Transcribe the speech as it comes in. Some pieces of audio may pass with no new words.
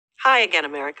Hi again,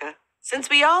 America. Since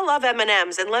we all love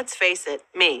M&Ms, and let's face it,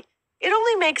 me, it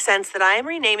only makes sense that I am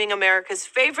renaming America's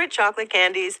favorite chocolate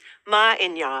candies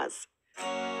Ma&Ya's.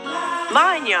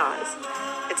 Ma&Ya's.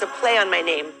 It's a play on my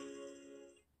name.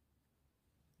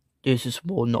 This is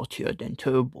more naughtier than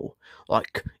terrible,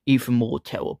 like even more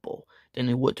terrible than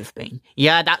it would have been.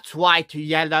 Yeah, that's right,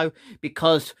 Yellow,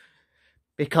 because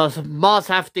Mars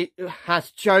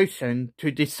has chosen to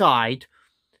decide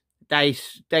they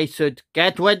should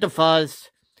get rid of us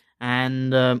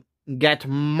and get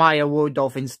Maya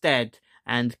Rudolph instead,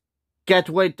 and get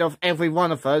rid of every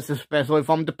one of us, especially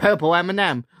from the purple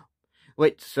M&M,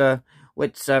 which the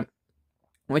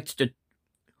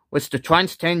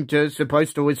transgenders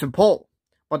supposed to support,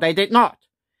 but they did not.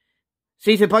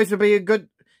 He's supposed to be a good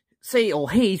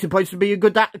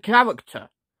character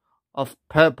of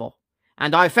purple,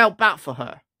 and I felt bad for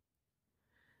her.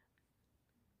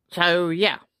 So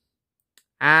yeah,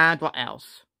 and what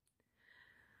else?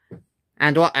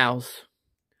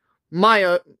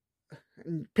 Maya,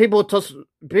 people just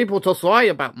lie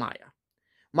about Maya.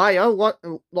 Maya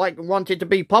wanted to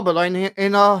be popular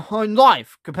in her own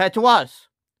life compared to us,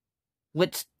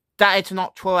 which that is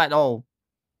not true at all.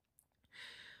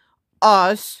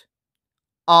 Us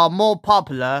are more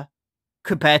popular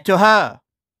compared to her,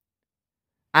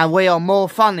 and we are more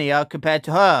funnier compared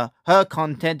to her. Her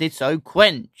content is so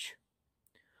cringe.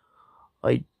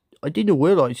 I didn't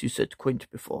realize you said cringe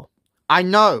before. I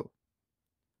know,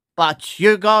 but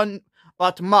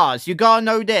Mars, you gotta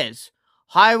know this: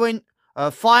 firing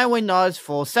us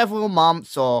for several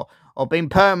months or being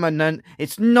permanent,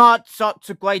 it's not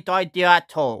such a great idea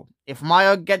at all. If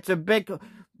Maya gets a big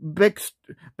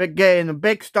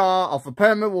star of a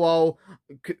permanent role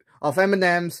of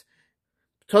M&Ms,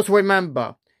 just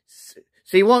remember,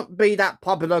 she won't be that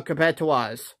popular compared to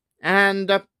us.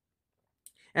 And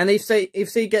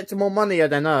if she gets more money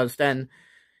than us, then,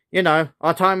 you know,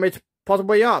 our time is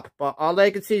possibly up, but our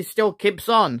legacy still keeps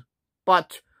on.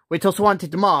 But we just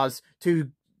wanted Mars to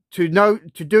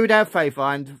do their favor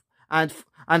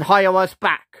and hire us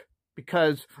back,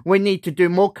 because we need to do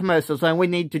more commercials and we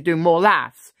need to do more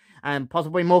laughs and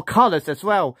possibly more colors as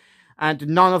well, and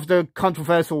none of the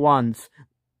controversial ones.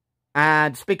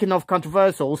 And speaking of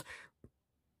controversials,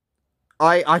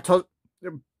 I told,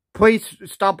 please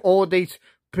stop all these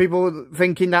people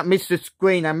thinking that Mrs.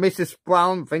 Green and Mrs.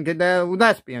 Brown thinking they're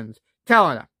lesbians. Tell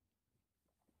her that.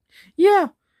 Yeah,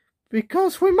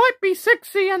 because we might be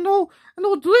sexy and all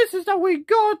dresses that we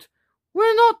got,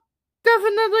 we're not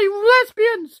definitely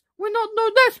lesbians. We're not no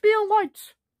lesbian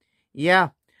lights. Yeah,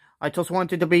 I just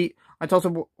wanted to be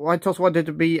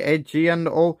edgy and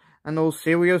all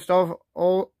serious stuff,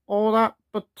 all that.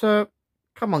 But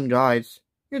come on, guys.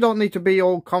 You don't need to be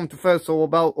all controversial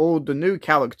about all the new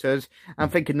characters and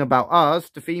thinking about us,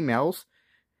 the females,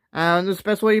 and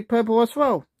especially Purple as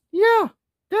well. Yeah,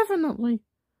 definitely.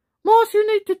 Mars, you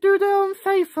need to do their own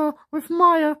favor with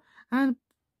Maya, and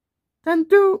then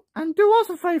do us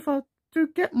a favor to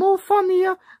get more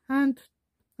funnier and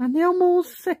they're more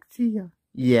sexier.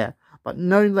 Yeah, but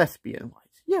no lesbian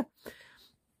ones. Yeah.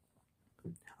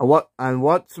 What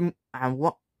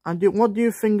do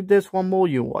you think? There's one more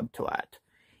you want to add?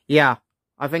 Yeah,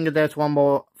 I think there's one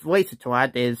more later to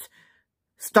add is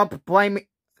stop blaming,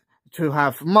 to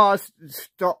have Mars,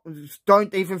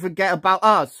 don't even forget about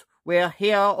us. We're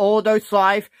here all those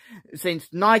life since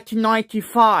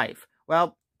 1995.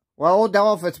 Well, the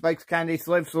other Spokescandies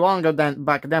lives longer than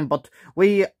back then, but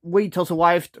we just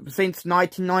survived since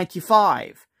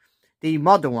 1995. The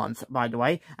modern ones, by the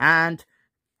way. And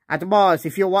at Mars,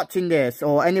 if you're watching this,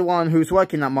 or anyone who's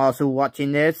working at Mars who's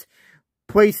watching this,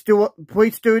 please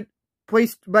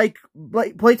make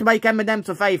M&M's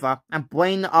a favor and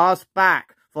bring us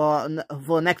back for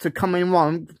next coming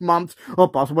months, or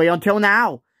possibly until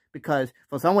now, because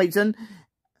for some reason,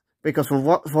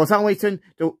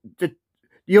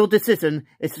 your decision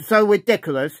is so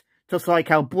ridiculous, just like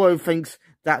how Blue thinks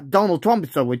that Donald Trump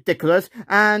is so ridiculous,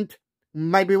 and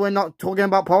maybe we're not talking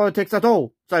about politics at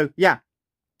all. So yeah.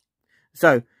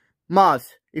 So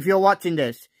Mars, if you're watching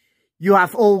this, you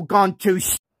have all gone to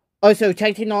Also,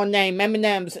 changing our name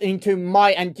M&M's into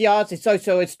Ma&Ya's is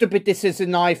also a stupid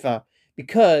decision either,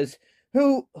 because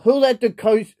who let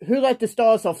the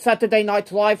stars of Saturday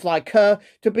Night Live like her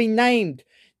to be named?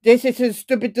 This is a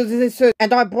stupid decision,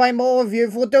 and I blame all of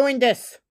you for doing this.